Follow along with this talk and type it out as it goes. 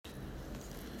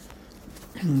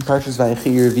Parshas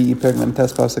Viyachi Revi'i Perek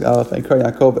Memtes Pasuk Aleph Vayikra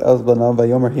Yaakov El Banav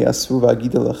Vayomer Hi'asvu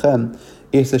V'agida Lachem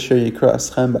Es Asher Yikra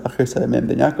Aschem Ba'achir Sayamim.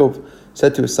 Then Yaakov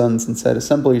said to his sons and said,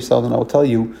 "Assemble yourselves, and I will tell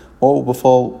you what will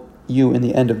befall you in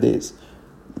the end of days."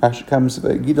 Rashi comes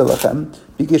V'agida Lachem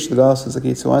Bigish L'Gal says,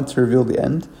 "Okay, so I want to reveal the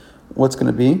end. What's going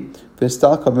to be?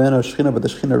 V'estal Kavmeno Shechina, but the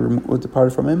Shechina was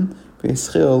departed from him.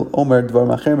 V'eschil Omer Dvar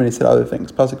Macher, and he said other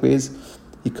things. Pasuk is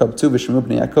Yikabtu V'shemu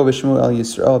B'nei Yaakov V'shemu El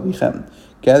Yisrael B'ichem.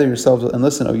 Gather yourselves and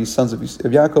listen, O you sons of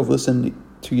Yaakov, listen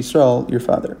to Yisrael, your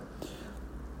father.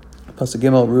 Pasuk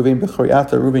Gimel, Reuven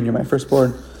B'choriata, Reuven, you're my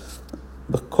firstborn.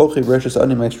 B'kolchi Bereshus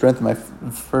Ani, my strength, my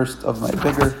first of my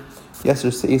vigor.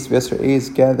 Yeser Seis, Yeser Eis,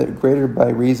 gather greater by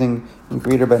raising and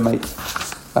greater by might.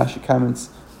 Rashi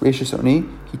comments, Reshus Oni,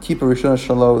 Hitipa Rishona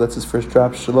Shalo, that's his first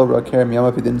drop. Shalo Ra'kerem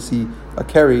Yamav, he didn't see a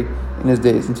carry in his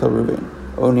days until Reuven.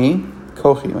 Oni,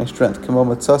 Kochi, my strength. Kamo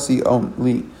Matsasi On,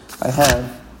 Li, I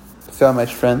have found my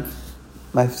strength,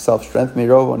 my self-strength,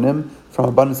 Meirov Onim, from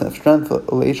abundance of strength,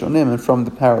 Leish Onim, and from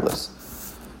the powerless,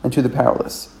 and to the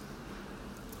powerless.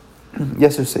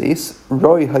 Yeser Seis,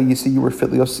 Roi Hayisi, you were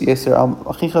fitly Yeser Al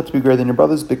Achicha, to be greater than your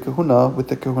brothers, B'kahuna, with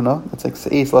the kahuna, that's like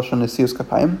Seis, Lashon Nesius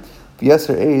Kapayim,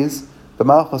 Yeser Eis,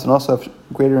 B'malchus, and also have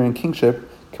greater in kingship,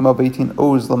 Kamo Beitin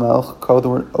Oz Lamelch, called the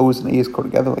word Oz and Eis go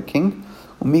together like king,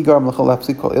 Umigar Mlechol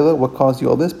Hapsik Kol Ila, what caused you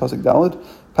all this? Pasuk Dalid,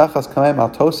 Pachas Kamayim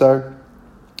Al Tosar,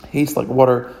 haste like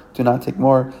water, do not take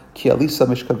more. Ki alisa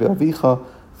mishka ve'avicha,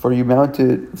 for you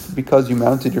mounted, because you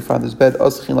mounted your father's bed.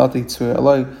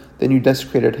 Then you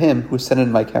desecrated him who sat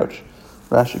in my couch.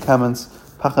 Rashi comments,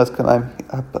 Pachas kalaim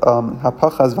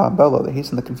hapachas va'abela, they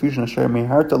hasten the confusion. Asher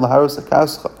meharta laharos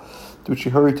akascha, to which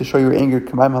you hurry to show your anger.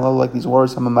 Kamaim halal, like these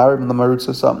waters, hamamarim lamarut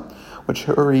sosam, which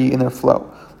hurry in their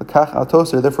flow. L'kach al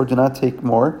toser, therefore do not take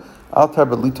more. Altar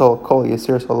belitol kol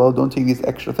yasir halal, don't take these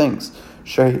extra things.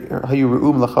 Which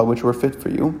were fit for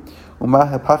you.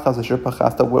 What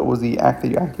was the act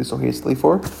that you acted so hastily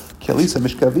for?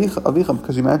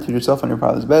 Because you mounted yourself on your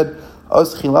father's bed.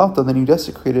 Then you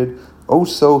desecrated. You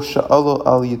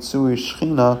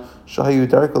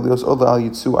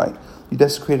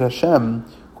desecrated Hashem,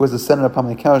 who was ascended upon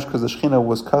my couch, because the Shechina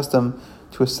was accustomed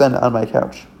to ascend on my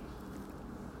couch.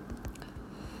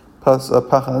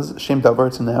 Pachaz, shem davar,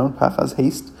 it's a noun. Pachaz,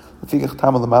 haste. That's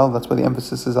why the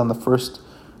emphasis is on the first,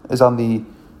 is on the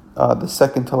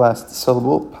second to last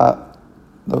syllable,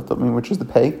 which is the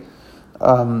pay.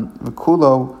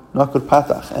 V'kulo nakud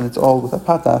patach, and it's all with a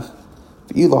patach.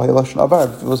 V'ilo hayalashon avar.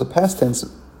 If it was a past tense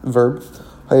verb,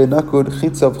 hayanakud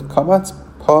chitzav kamatz,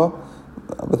 pa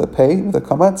with a pay, with a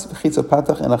kamatz, chitzav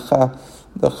patach, and a cha,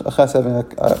 the chas having a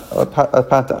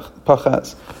patach,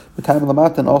 pachaz. The time of the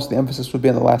mat, and also the emphasis would be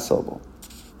on the last syllable.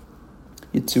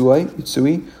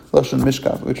 Yitzui, Lashon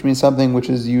Mishkav, which means something which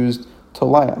is used to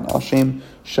lie on. Al Shem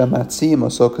Shamatzim,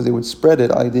 also because they would spread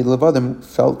it. Al Yidei Levadim,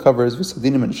 felt covers,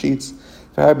 V'sadinim, and sheets.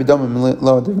 There are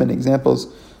many examples.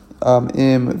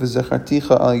 Im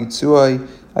V'zecharticha Al Yitzuai,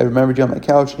 I remembered you on my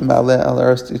couch. Im Ale Al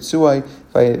Aras Yitzuai,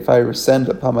 if I ascend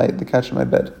upon the couch of my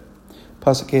bed.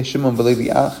 Pasukei Shimon V'Levi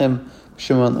Achim,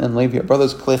 Shimon and Levi are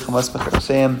brothers. Klei Chamas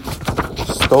B'Charsayim,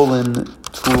 stolen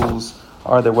tools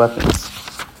are their weapons.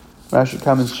 Rashi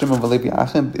comments, Shimon v'Levi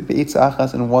Achim be'itza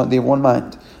achas, and they have one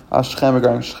mind. Al Shechem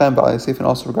regarding Shechem, Ba'al Yosef, and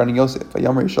also regarding Yosef.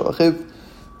 Vayomer Yishal Achiv,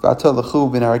 V'ata l'chu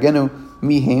b'naragenu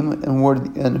mihim,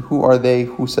 and who are they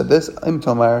who said this? Im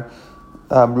Tomar,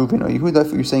 Reuven or Yehuda.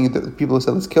 If you're saying that the people who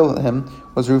said let's kill him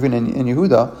was Reuven and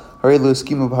Yehuda, Harei lo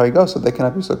skimu b'hariga, so they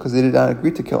cannot be so because they did not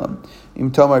agree to kill him.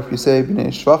 Im Tomar, if you say b'nei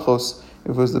shvachos,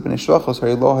 if it was the b'nei shvachos,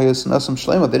 Harei lo hayos nasam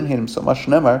shlema, they didn't hate him so much.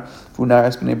 Shnemar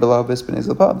v'unaris b'nei belav b'nei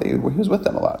zilpah, he was with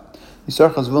them a lot.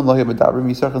 Yisar Chazvulun lo yabadabrim.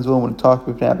 Yisar Chazvulun wouldn't talk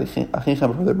before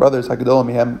their brothers. Hagadolam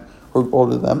Mehem, who are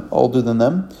older than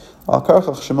them. Al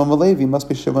Karchach Shimon v'Levi, must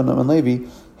be Shimon and Levi.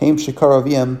 Heim Shekar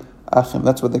Aviem Achim.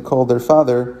 That's what they call their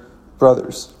father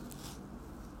brothers.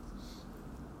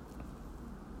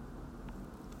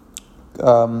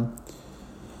 Klei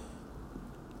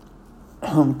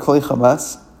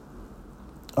Chamas.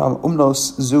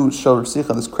 Umnos Zu Shor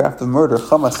Sicha. This craft of murder.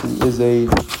 Chamas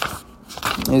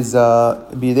is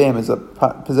bidem, is a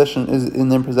possession, is in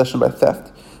their possession by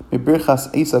theft. Mibirchas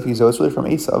Esav hizo, it's really from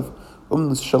Esav.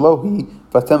 Shalohi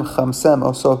vatem chamsem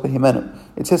osov behimenim.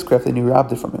 It's his craft and you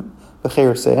robbed it from him.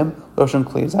 B'cheir seim loshon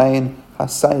klei zayin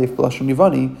hasayif b'loshon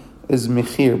yivani is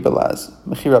mechira belaz.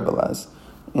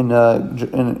 In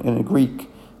a Greek,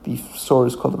 the sword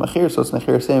is called a mechir, so it's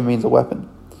mechir seim, means a weapon.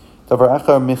 Davar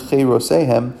achar mechir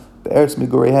sehem be'eretz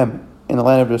migorehem, in the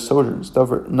land of their sojourns.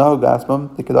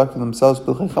 They conducted themselves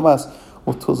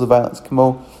with tools of violence. The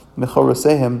word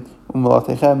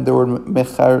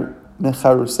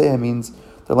mecharusehem means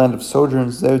the land of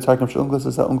sojourns. Zeu Tarkim Shunglis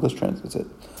is how Unglis translates it.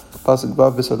 Pasuk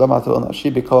Vav V'Sodam Atul Nashi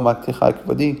B'Kol Maktichai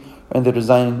Kvodi, and they're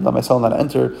designing let my soul not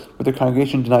enter, but the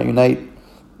congregation did not unite.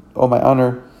 Oh my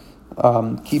honor.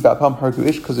 Ki Bapam Hargu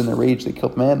Ish, because in their rage they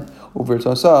killed man. Over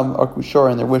Tosam Arku Shor,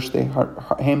 in their wish they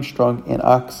hamstrung an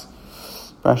ox.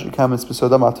 Rashi comments,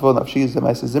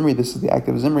 Zimri, this is the act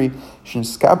of Zimri.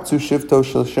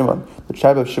 The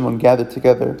tribe of Shimon gathered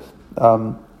together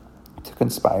to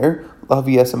conspire. To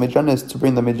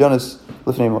bring the Mijanis,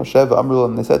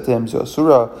 and they said to him, is this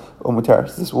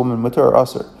woman mutar or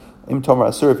asur? Im tomar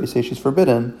asur, if you say she's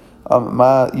forbidden,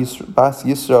 bas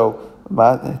Yisro,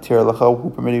 who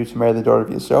permitted you to marry the daughter of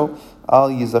Yisro,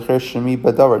 al yizacher shemi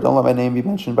badavar, don't let my name be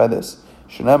mentioned by this.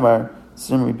 Shenamar,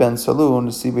 Zimri ben Salun,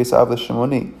 Sibes Avla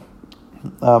Shimoni,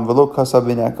 Velo Kasav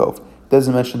ben Yaakov.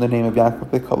 Doesn't mention the name of Yaakov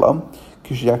B'Kalam.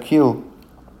 Kishiyakil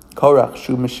Korach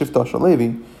Shu Meshifta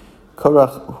Shalevi.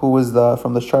 Korach, who was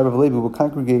from the tribe of Levi, will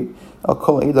congregate Al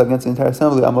Kol Eida against the entire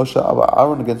assembly. Al Moshe Al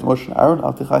Aaron against Moshe and Aaron.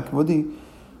 Al Tichak Kivodi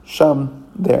Sham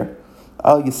there.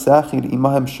 Al Yisachid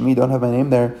Imahem Shemi. Don't have my name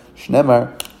there.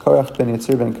 Shnemar Korach ben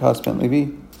Yitzir ben Kas ben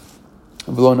Levi.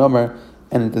 Velo Nomer.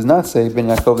 And it does not say Ben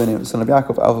Yaakov, the name of the son of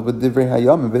Yaakov. But in Divrei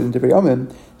Yamim,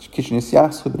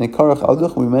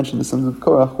 we mentioned the sons of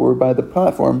Korach who were by the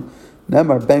platform.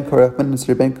 Nemar Ben Korach Ben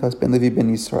Nisir Ben Kas Ben Levi Ben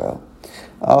Yisrael.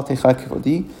 Al Techai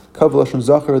Kivodi. Kav Lashon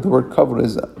Zachar. The word kavod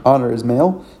is honor, is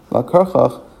male. La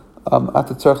Karchach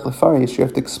Atatzarch Lefarish. You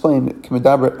have to explain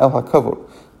Kimidaber El HaKavod,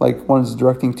 like one is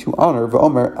directing to honor.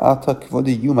 V'Omer Ata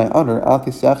Kivodi, you my honor. Al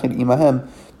Tisyachid Imahem.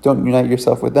 Don't unite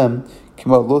yourself with them. Like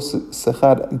the word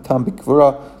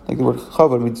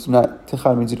chavod means do not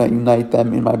unite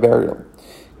them in my burial.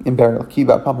 In burial. They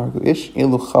killed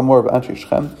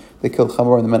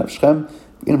Chamor and the men of Shechem.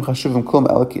 They're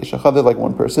like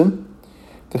one person.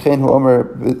 They kill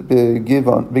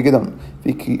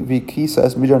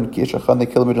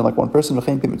Midian like one person. That's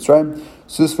the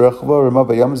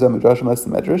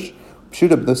Medrash.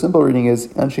 The simple reading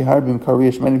is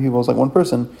many people is like one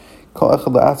person.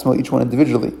 Each one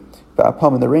individually.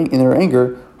 In their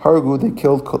anger, Hargu, they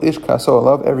killed Kol Ish Kaso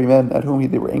Alav, every man at whom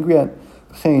they were angry at.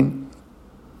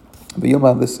 This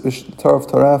Taraf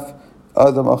Taraf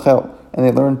Adam Achel, and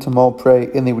they learned to maul prey,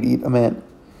 and they would eat a man.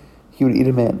 He would eat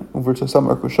a man. Over to some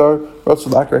Arkushar,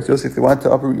 Rasul Akras Yosef, they went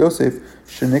to uproot Yosef,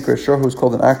 Shenikra Shor, who was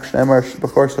called an Ak Shnemar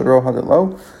Bachar Sharo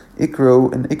Hadalo, Ikro,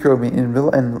 and Ikro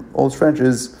in Old French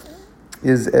is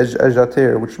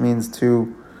Ejater, which means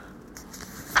to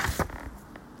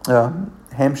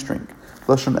hamstring.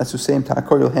 Lashon Esuseim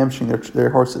Ta'akor, you'll hamstring their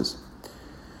horses.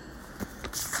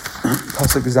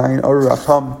 Pasuk Zayin Aru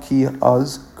Apam Ki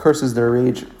Az, curses their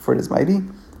rage, for it is mighty.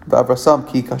 V'avrasam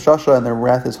Ki Kashasha, and their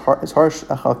wrath is harsh.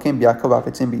 Achalkim B'Yakov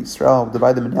Afitzim B'Yisrael, I'll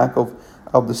divide them in Yaakov,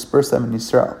 I'll disperse them in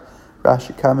Yisrael.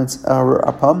 Rashi comments Aru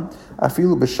Apam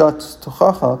Afilu B'Shat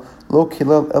Tochacha Lo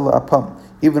Kilel Ela Apam.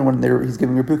 Even when he's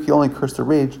giving rebuke, he only cursed their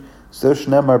rage. So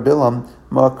Shnemar Bilam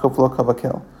Ma'akov Lo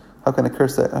Kavakel. How can I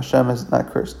curse that Hashem has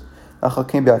not cursed?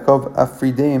 Achalkim B'Yakov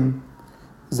Afridim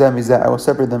Zamizah. I will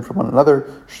separate them from one another.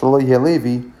 Shlo Yeh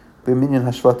Levi B'Minyan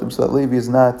Hashvatim. So that Levi is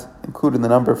not included in the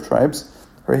number of tribes.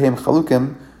 Rehem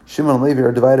Chalukim. Shimon and Levi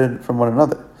are divided from one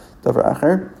another. Davar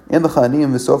Acher. In the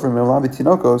Chanim V'Sofrim Me'olam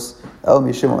B'Tinokos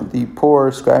El Shimon. The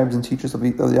poor scribes and teachers of the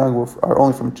young are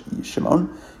only from Shimon.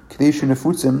 Kadeshu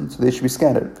Nefutzim, so they should be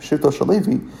scattered. Shivto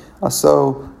Shalevi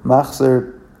Aso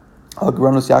Machzer.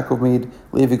 Al-Granus Yaakov made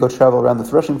Levi go travel around the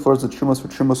threshing floors, the Chumos for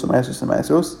Chumos and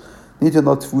Maisos. Need to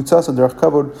know Tvutzas and Derech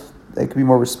Kavod, they could be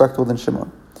more respectful than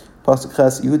Shimon. Pasuk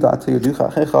Ches, Yehuda Ate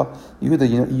Yoducha Achecha, Yehuda,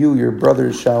 you, your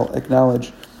brothers shall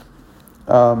acknowledge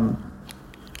Yadchav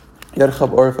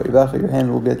Oref Yivacha, your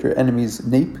hand will be at your enemy's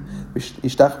nape,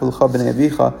 Ishtach B'Lecha B'nei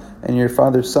Avicha, and your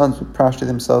father's sons will prostrate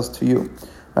themselves to you.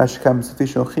 Rashi comes to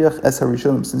Ochiach Es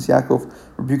HaRishonim, since Yaakov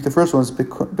rebuked the first ones,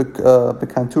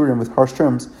 Bekanturim, with harsh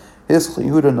terms.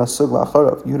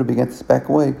 Yehuda began to back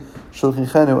away. So we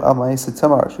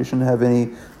shouldn't have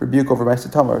any rebuke over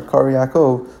Ma'aseh Tamar. Kari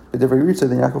Yaakov, but then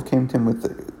Yaakov came to him with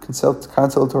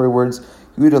consolatory words.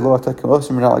 Yehuda lo atakim,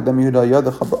 you're not like them. Yehuda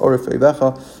yadacha ba'oref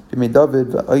eivecha b'mei David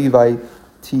v'ayivai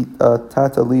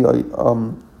tata li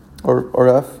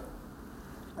oref.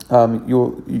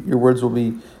 Your words will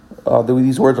be.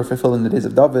 These words are fulfilled in the days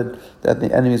of David, that the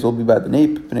enemies will be by the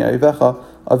nape. B'nei Avicha,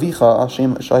 Avicha,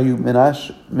 Hashem Shayu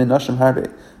Minashim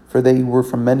Harbe, for they were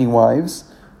from many wives.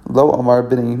 Lo Amar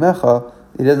B'nei Mecha,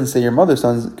 it doesn't say your mother's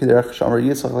sons, K'derech Shamar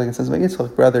Yitzchak, like it says by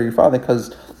Yitzchak, rather your father,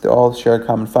 because they all share a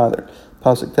common father.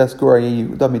 Pasuk Tes Gura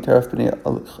Yehuda Mitaref B'nei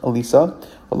Elisa,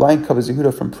 a lion covers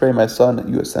Yehuda from prey, my son,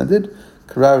 you ascended.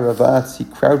 Kara Ravas, he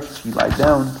crouched, he lied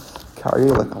down.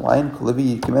 carrier like a lion,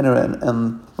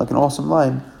 and like an awesome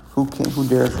lion, who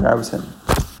dares rouse him?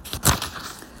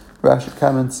 Rashi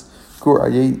comments, Gur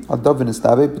Adavin is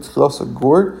Nabe, but also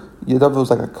Gur, Yadav was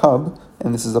like a cub,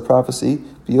 and this is a prophecy.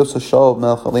 Biyosa Shaul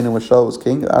Melech Aleinu, when Shaul was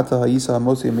king, Ata Hayisa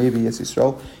Hamosi maybe Yes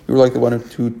Yisrael. You were like the one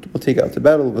who will take out to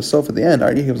battle. But so at the end,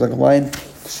 he was like a lion.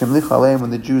 Shemlich Aleim,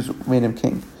 when the Jews made him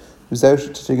king.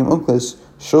 V'zeh to take him unclis.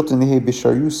 Shultin Nihe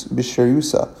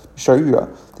Bisharura.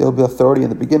 There will be authority in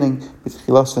the beginning.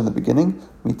 B'tchilasa in the beginning.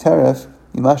 Miteref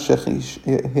Imashech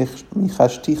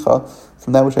Michashticha,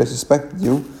 from that which I suspected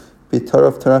you.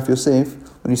 Taraf Yosef,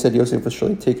 when he said Yosef was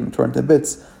surely taken and torn to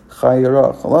bits.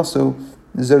 Chayara Chalasu,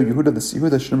 Zeu Yehuda, this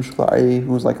Yehuda Shrim Shlai,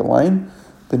 who was like a lion.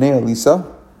 Bnei Elisa,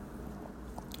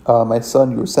 my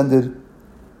son, you were ascended.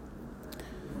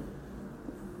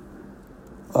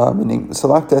 Meaning,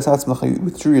 Salakta Esatzmach, you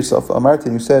withdrew yourself. Amarti,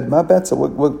 and you said, Ma Betza,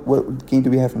 what gain do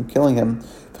we have from killing him?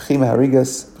 V'chim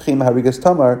Harigas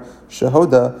Tamar,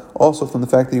 Shahoda, also from the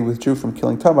fact that he withdrew from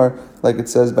killing Tamar, like it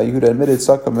says by Yehuda admitted,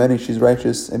 Sakam many, she's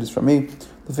righteous, it is from me.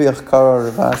 L'fiach Kara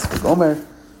Revas V'gomer,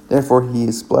 therefore he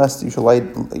is blessed, you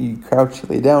crouch, you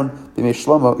lay down, B'mei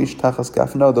Shlomo, Ish Tachas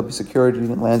Gafno, there'll be security in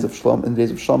the lands of Shlomo, in the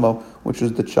days of Shlomo, which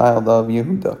is the child of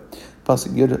Yehuda.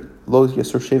 Pasuk Yud, Lo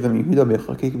Yasur Shevim Yehuda,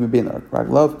 Bechakik B'bein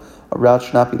Raglav, a route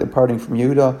should not be departing from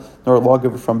Yehuda, nor a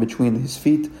lawgiver from between his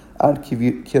feet, Ad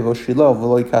Kivo Shiloh,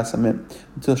 V'lo Yikasamim,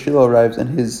 until Shiloh arrives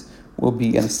and his will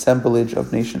be an assemblage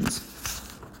of nations.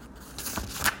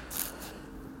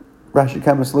 Rashi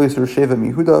Kamas Lo Yasur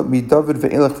Shevim Yehuda, Mi David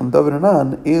Ve'elech, from David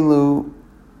Hanan, Elu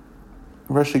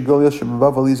Rashi Goliath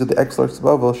Shemavav, these are the exiles of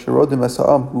Bavel, Sherodim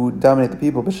Esa'am, who dominate the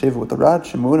people, B'Sheva with the rod,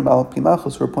 Shemunim Al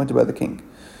Pimachos, who are appointed by the king.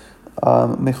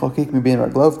 Mechokik Mibin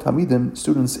Raglav, Tamidim,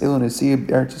 students, Elon Esib,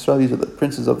 Eretz Yisrael, these are the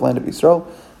princes of the land of Israel.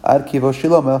 Ad Kivo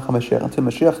Shiloh, Melech HaMashiach, until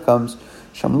Mashiach comes,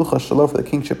 Shamlucha Shiloh, for the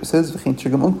kingship is his, V'chin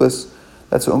Tirgum Unklis,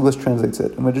 that's what Unklis translates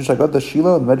it. And Medrash Agad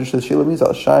Shiloh, and Medrash says Shiloh means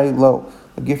Al Shai Lo,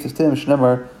 a gift is to him,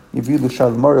 Shnemar, Yividu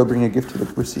Shal Mario, bring a gift to the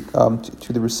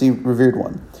revered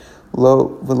one.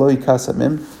 Lo V'lo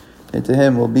Yikasamim, and to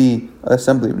him will be an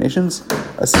assembly of nations,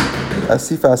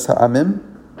 Asifas Ha'amim,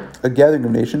 a gathering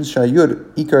of nations.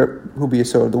 Shayud Ikar Hubi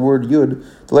Yisor. The word Yud,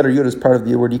 the letter Yud is part of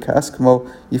the word Ikas. Kamo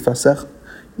Yifasecha.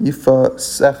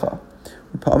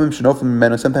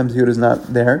 Sometimes Yud is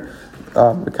not there.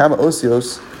 Kama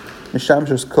Osios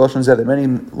Mishamshos Koloshan Zed. There are many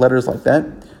letters like that.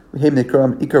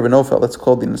 Ikar V'Nofel. That's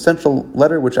called the essential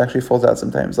letter, which actually falls out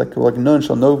sometimes. Like Nun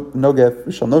Shal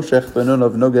Nogef Shal Noshech V'Nun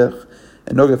of Nogech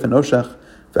and Nogef and Noshech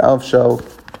V'Alv Shal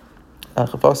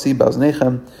Chafasi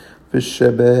Baznechem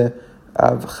V'Shebe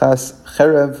Avchas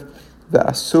Cherev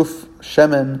Ve'asuf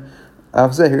Shemen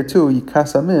Avzeh, here too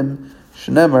Yikasamim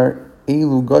Shnemar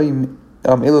Elu Goyim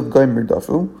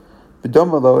Mirdafu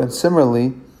B'Domalo, and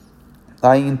similarly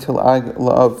Ayin Tilag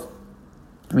La'av,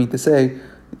 I mean to say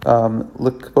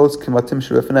L'kbos Kimatim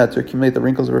Shebefenet, to accumulate the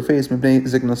wrinkles of her face Mibnei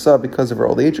Zignasa, because of her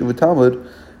old age. Uva Talmud,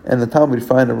 and the Talmud we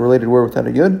find a related word without a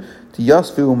yud, to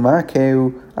Yasvu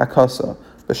Makeu Akasa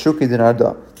Bashuki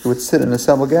Dinarda, who would sit and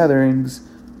assemble gatherings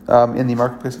in the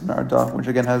marketplace of Narda, which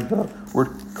again has the word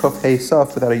Kuf Hey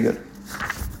Saf without a yud.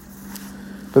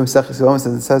 But Mesechus Yevamos,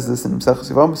 it says this in Mesechus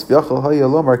Yevamos, V'yachal Haya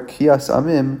Lomar Kiyas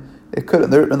Amim, it could,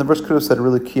 and the verse could have said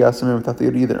really Kiyas Amim without the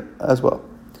yud either, as well.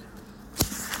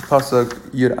 Pasuk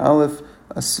Yud Aleph,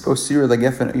 Osir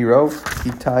Legefen Iro,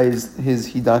 he ties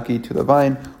his donkey to the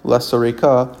vine,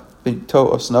 Lasoreka,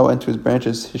 Binto Osno, and to his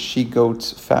branches his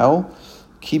she-goat's fowl,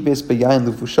 Kibes Beyain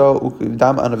Lufusho,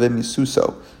 Ukidam Anavim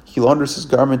Yisuso, he launders his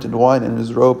garment in wine and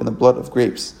his robe in the blood of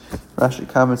grapes. Rashi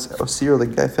comments, Osir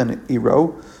Legefen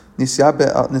Iro, Nisnabe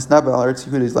al Eretz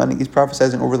Yehuda, he's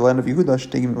prophesizing over the land of Yehuda.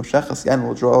 Shtegi Moshechas Yan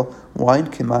will draw wine,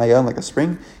 Kimayan, like a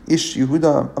spring. Ish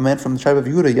Yehuda, a man from the tribe of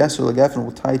Yehuda, Yasur Legefen,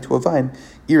 will tie to a vine.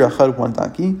 Irachad, one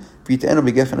donkey. V'yitenu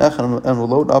begefen echad, and will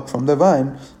load up from the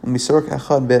vine. Umisork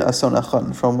echad ben ason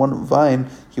echad, from one vine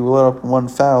he will load up one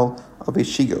fowl of a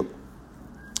she-goat.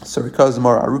 Sorika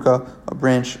Zamar Aruka, a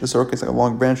branch. The sorka is like a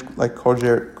long branch, like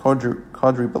Kodri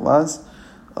Balaz,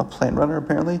 a plant runner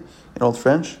apparently in Old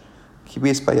French.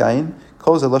 Kibes Bayayin,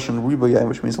 calls a Lashon Ribo Yayin,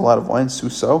 which means a lot of wine.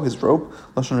 Suso, his robe.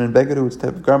 Lashon Ben Begadu, it's a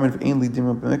type of garment. Ainli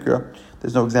Dimah B'Mikra.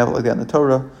 There's no example like that in the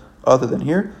Torah, other than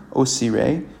here.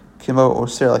 Osire, Kimo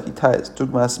Osir, like he ties.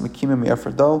 Dugmas Mekimi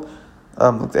Me'afradal,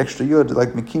 like the extra yud,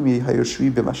 like Mekimi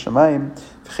Hayoshvi B'Mashamayim.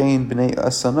 V'chein B'nei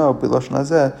Asano B'Lashon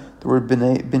Hazeh. The word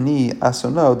B'nei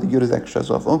Asano, the yud is extra as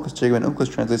well. Unklis Chegah, and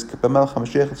Unklis translates K'Bamel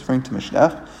HaMashiach, it's referring to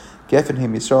Mashiach. Gefen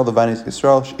Him Yisrael, the vine is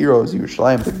Yisrael. Shiro is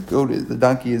Yerushalayim, the goat is, the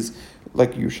donkey is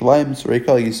like Yerushalayim.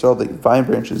 Soreka Yisrael, the vine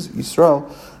branch is Yisrael.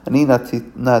 Ani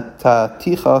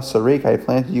nataticha Soreka, I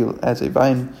planted you as a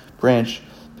vine branch.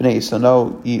 B'nei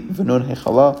Yisano v'nun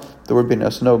hechala. The word B'nei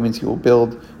Yisano means he will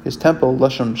build his temple.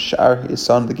 Lashon Sha'ar, his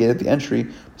son, the gate at the entry.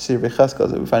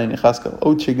 That we find in Yechaskel.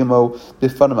 O Tigamo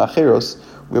Bifanam Acheros.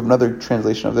 We have another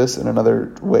translation of this in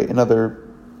another way, another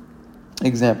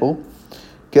example.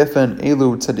 Gefen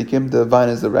Elu Tzadikim, the vine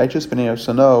is the righteous. B'nei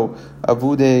Yisano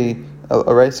Avude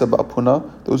Araisa Ba'apuna,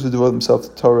 those who devote themselves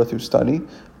to Torah through study.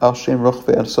 Al Shem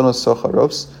Rochve Ansonos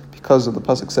Socharos, because of the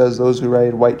pasuk says those who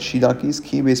ride white she donkeys.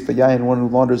 Ki Beis Bayayin, one who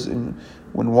launders in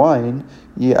wine.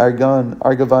 Ye Argavan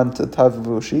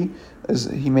Tatavushi, as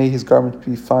he made his garment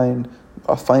be fine,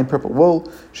 a fine purple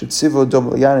wool. Shetzivo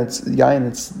Dom Yain,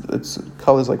 its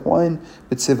colors like wine.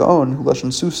 Bitzivon who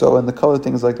lashon suso, and the color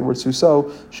things like the word suso.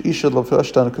 Sheisha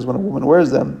Lavashtan, because when a woman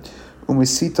wears them.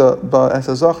 Umisita ba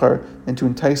esazachar, and to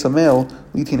entice a male,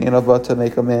 litin enava, to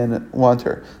make a man want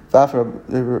her. Vafra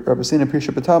Rabasina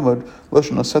Pirsha Batamud,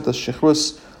 Loshon Osetas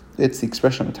Shechrus, it's the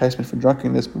expression of enticement for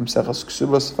drunkenness, Bumsechas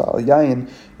Ksubas Val Yain,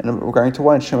 and regarding to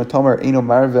wine, Shema Tomer Eno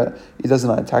Marve, it does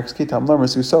not intoxicate, Tamlar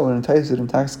Masuso, and entices, it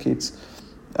intoxicates.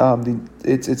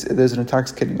 There's an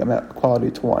intoxicating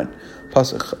quality to wine.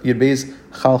 Pasuk Yedbeis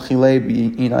Chal Chilei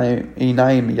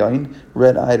B'Inayim Yain,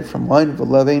 red-eyed from wine.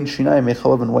 V'Levein Shinayim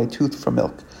Mechalav, and white tooth from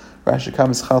milk. Rashi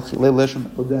comes Chal Chilei Leshem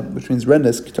Odem, which means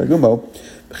redness. Kitargumo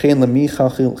B'Chein Lemi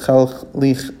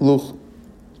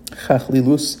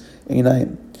Chalilus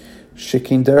Einayim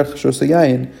Shekin Derech Shos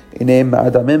Yain Einayim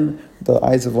Ma'adamim. The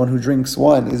eyes of one who drinks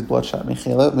wine is bloodshot.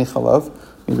 Mechalav.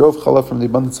 Mirov Chalav, from the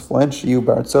abundance of wine. Shiyu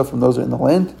Baratzo, from those who are in the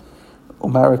land.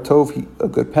 Umar Tov, a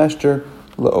good pasture.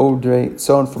 La'odre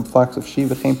Tzon, from flocks of sheep.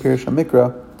 V'chein Pirish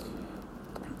HaMikra.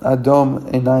 Adom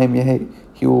Einayim Yehei,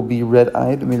 he will be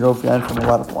red-eyed. Mirov Yain, from a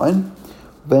lot of wine.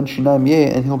 Ben Shinayim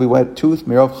Yeh, and he'll be white-toothed.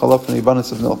 Mirov Chalav, from the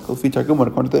abundance of milk. L'fi Targumon,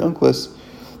 according to the Unclus.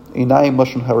 Einayim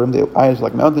Lashon Harim, the eyes are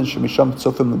like mountains. Shemisham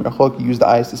Tzofim L'Merachok, you use the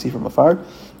eyes to see from afar.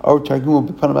 Or Targumon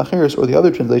B'Panam Acheres, or the other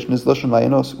translation is Lashon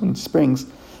Layanos, means springs.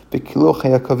 B'Kiloch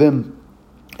HaYakavim,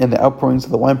 and the outpourings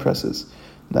of the wine presses.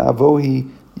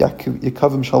 Na'avohi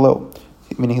Yakavim Shalo,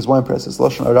 meaning his wine presses.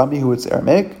 Lashon Arami, who it's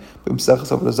Aramaic.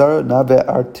 B'Msechas Avodah Nave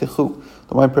Artichu,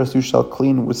 the wine press you shall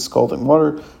clean with scalding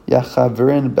water.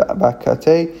 Yachaverin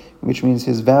Ba'akate, which means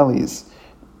his valleys.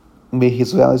 May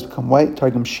his valleys become white.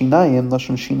 Targum Shinayim,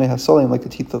 Lashon Shinay Hasalim, like the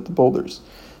teeth of the boulders.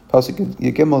 Pasuk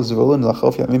Yegimel Zevulun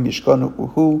Lachof Yamim Yishkan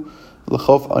Uhu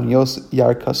Lachof Anyos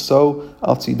Yarkaso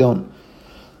Al Tzidon.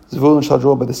 Zevulun shall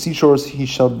dwell by the seashores. He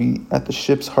shall be at the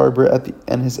ship's harbor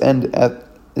and his end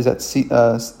is at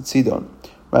Sidon.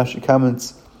 Rashi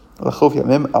comments, Lachof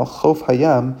Yamim Al Chof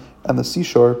Hayam, and the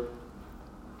seashore.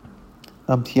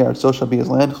 Tiar, so shall be his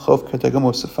land. Chof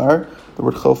Ketagamo Safar. The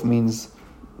word Chof means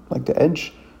like the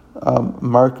edge.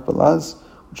 Mark Balaz,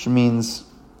 which means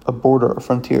a border, a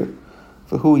frontier.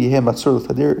 V'hu Yehem Matzur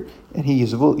L'Tadir, and he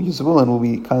Yezevulun will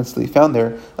be constantly found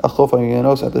there. Al Chof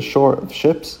Hayanos, at the shore of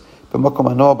ships. B'makom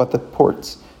Ano, about the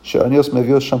ports. She'anios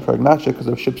Mevios Sham Pragnatia, because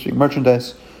of ships doing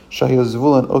merchandise. Shahil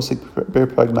Zvulun Osik Ber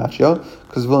Pragnatia,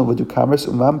 because Zvulun would do commerce.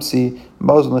 Umamsi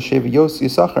Mazon Lashev Yos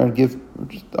Yisachar, and give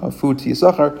food to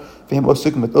Yisachar. V'hem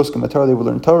Osukim et Oskim Atar, they will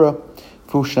learn Torah.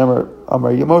 V'hu Shemer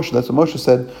Amar Yamoshe, that's what Moshe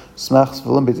said. Smach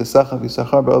Zvulun Beit Yisachar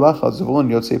Yisachar Be'olacha, Zvulun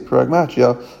Yotzei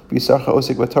Pragnatia, Yisachar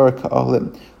Osik Batorah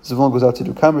Ka'alim. Zvulun goes out to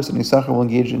do commerce, and Yisachar will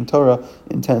engage in Torah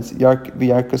intense.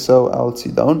 V'yarkaso Al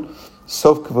Tzidon.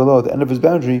 Sof Kavalo, the end of his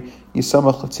boundary,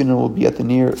 Yisamach Latzinon will be at the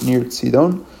near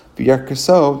Tzidon.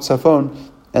 V'yarkaso Tzafon,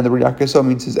 and the word Yarkaso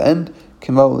means his end.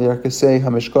 Kimal Yarkasei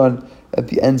HaMishkan, at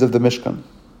the ends of the Mishkan.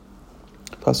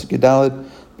 Pasuk Yadalid,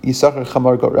 Yisachar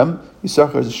Chamar Gorem.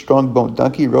 Yisachar is a strong boned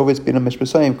donkey. Roves Bina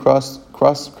Mishpasayim,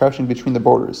 crouching between the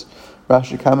borders.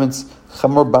 Rashi comments,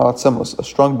 Chamar Balatzemos, a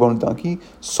strong boned donkey.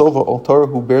 Sova Ol Torah,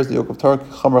 who bears the yoke of Torah.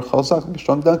 Chamar Chalsak, a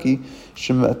strong donkey.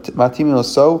 Shematim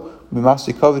So,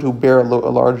 Bimasi Kovid, who bear a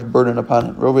large burden upon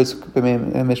him. Roves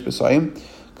B'meim Mishpasayim.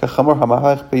 Kachamar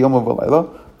Hamahach B'yom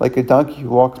V'layla, like a donkey who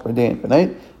walks by day and by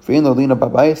night. V'in Lolina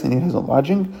Babayis, and he has no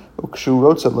lodging. Ukshu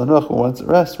Rotza Lanuch, who wants to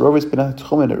rest. Roves B'nah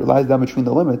Tchumen, it relies down between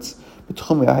the limits.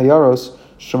 B'tchum Hayaros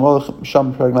Shemolech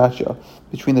Sham Pragnatia,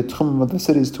 between the tchum of the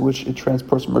cities to which it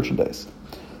transports merchandise.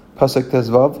 Pasuk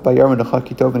Tezvav, by Yarman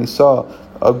Kitov, and he saw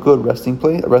a good resting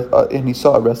place, and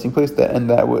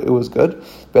that it was good.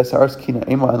 Besars Kina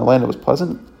Ema, and the land that was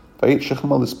pleasant. Vayit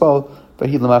Shechamal Lispal,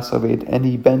 and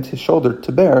he bent his shoulder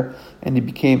to bear, and he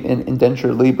became in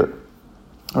indentured labor.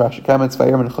 Rashi comments,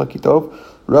 Vayarman Kitov,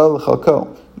 Rel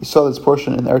Chalko. You saw this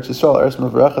portion in Eretz Yisrael, Eretz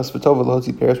Mavarachas V'tova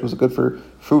L'Hotzi Peres, was good for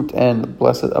fruit and a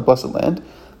blessed land.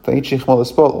 Vayit Shechamal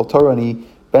Lispal, Al Torah, and he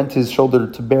bent his shoulder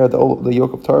to bear the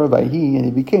yoke of Torah. Vayhi, and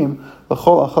he became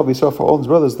L'chol Achav Yisrael, for all his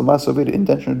brothers, L'Masaved,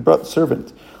 indentured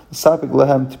servant. L'Sapik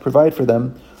Lehem, to provide for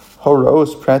them.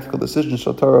 Horaos, practical decisions,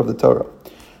 shal Torah of the Torah.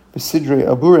 Besidre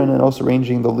Aburin, and also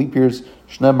arranging the leap years,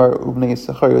 Shnemar Ubnei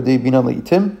Sachar Yodei Bina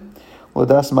Leitim,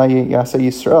 Ladas Maye Yasa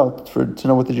Yisrael, to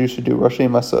know what the Jews should do. Rashi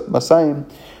Masayim,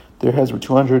 their heads were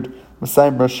 200.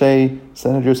 Masayim Rashi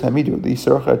Sanhedros Hamidu. The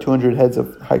Yisroch had 200 heads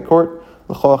of high court.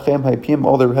 L'cholachem Haipim,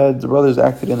 all their heads, the brothers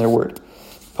acted in their word.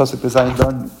 Pasuk Design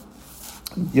done.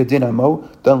 Yadin Amo,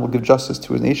 done will give justice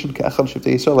to his nation. Ka'achal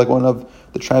Shiftei Yisrael, like one of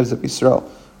the tribes of Yisrael.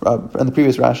 And the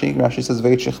previous Rashi says,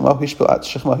 Veit Shechma, Hishpil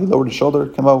Shechma, he lowered his shoulder,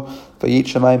 Kamo, Vayit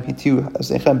Shemaim, Hitu,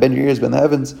 Azechem, bend your ears, bend the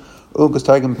heavens, Unkus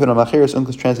Targum, Pin on Machiris,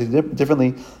 Unkus translated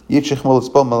differently, Yit Shechma,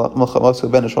 Litzbol,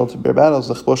 Melchamos, bend his shoulder to bear battles,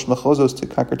 Lechbosh Mechozos, to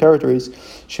conquer territories,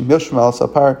 Shim Yoshim al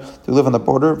Sapar, to live on the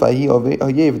border, Vayi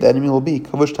Oyev, the enemy will be,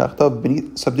 Kavush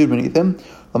Tachtav, subdued beneath him,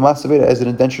 Lamasaveda, as an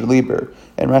indentured labor.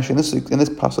 And Rashi, in this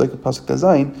Pasuk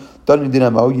Design, Dani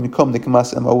Dinamo, Unikom,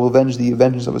 Nikamas Emo, will avenge the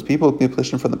vengeance of his people, be a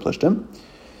Plishtim from the Plishtim.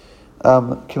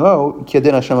 Kimo,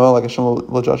 Kiadin Hashem, like Hashem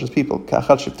will judge his people.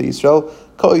 Ka'achad Shiftei Yisrael,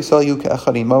 Kol Yisrael yu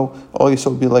Ka'achad Imo, all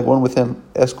Yisrael will be like one with him,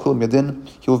 Es Kulam Yadin,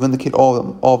 he will vindicate all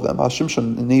of them.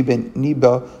 Shimshon Niba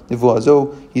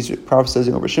Nivuazo, he's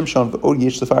prophesizing over Shimshon, V'od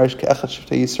Yesh Lefarish Ka'achad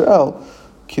Shiftei Yisrael,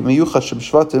 Kimayucha Shem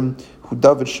Shvatim, who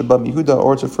David Shabam Yehuda,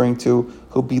 or it's referring to,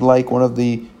 he'll be like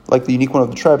the unique one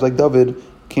of the tribes, like David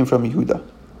came from Yehuda.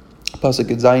 Pasuk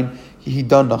Zayin, he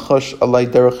done Nachash Alai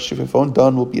Derech Shififon,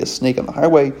 done will be a snake on the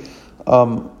highway.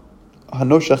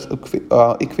 Hanoshach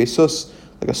ikvesus,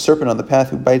 like a serpent on the path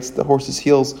who bites the horse's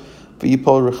heels.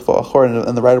 V'yipol rechva achor,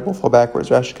 and the rider will fall backwards.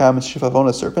 Rashi Kamis shifavon,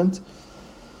 a serpent.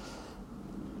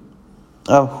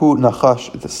 Hu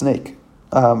nachash, the snake.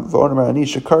 V'omer ani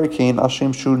shakari kain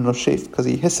ashem shu noshef, because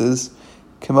he hisses.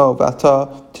 Kemo v'ata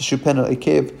tishupena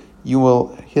ekev, you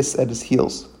will hiss at his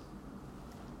heels.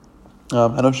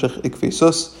 Hanoshach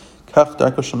ikvesus kach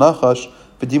darko shanachash.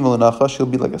 He'll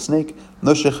be like a snake.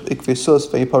 Noshech ikvesus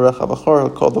ve'yiparech avachor,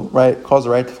 he'll cause the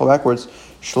right to fall backwards.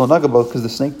 Shlonagabo, because the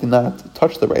snake did not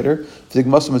touch the rider. We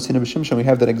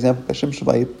have that example by Shimshon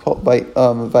by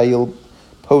Vayil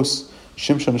Pos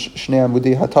Shimshon Shnei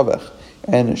Amudei HaTavech,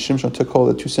 and Shimshon took hold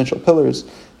of the two central pillars.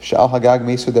 She'al Hagag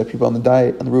Mesu, that people on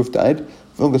the roof died.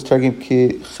 V'ungus Targim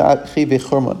ki Chive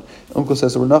Chorman. Uncle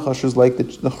says the Nachash was like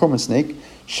the Chorman snake.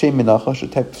 Shem Menachash, a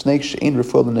type of snake. She'ain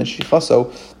refuel in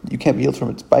Shichaso, you can't be healed from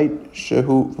its bite.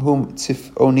 Shehu Hum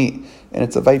Tzif Oni, and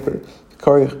it's a viper.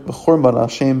 Karich Chorman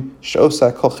Hashem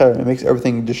Sheosa Kol Cher, it makes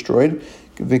everything destroyed.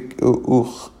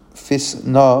 Fis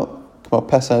Na, Kmo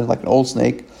Pesa, like an old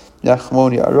snake.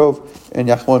 Yachmon Yarov, and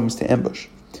Yachmon means to ambush.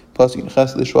 Plus, you can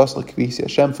chesed l'shvas l'kvisi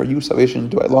Hashem, for you salvation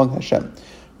do I long Hashem.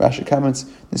 Rashi comments,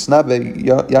 Nisnabe,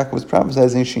 Yaakov was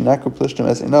prophesying, Shinaku Plishtim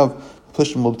as Enov,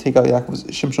 Plishtim will take out Yaakov's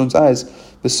Shimshon's eyes.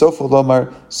 V'sofu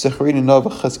lomar, Sechrini Nov,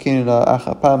 Chazkini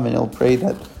Achapam, and he'll pray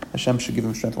that Hashem should give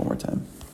him strength one more time.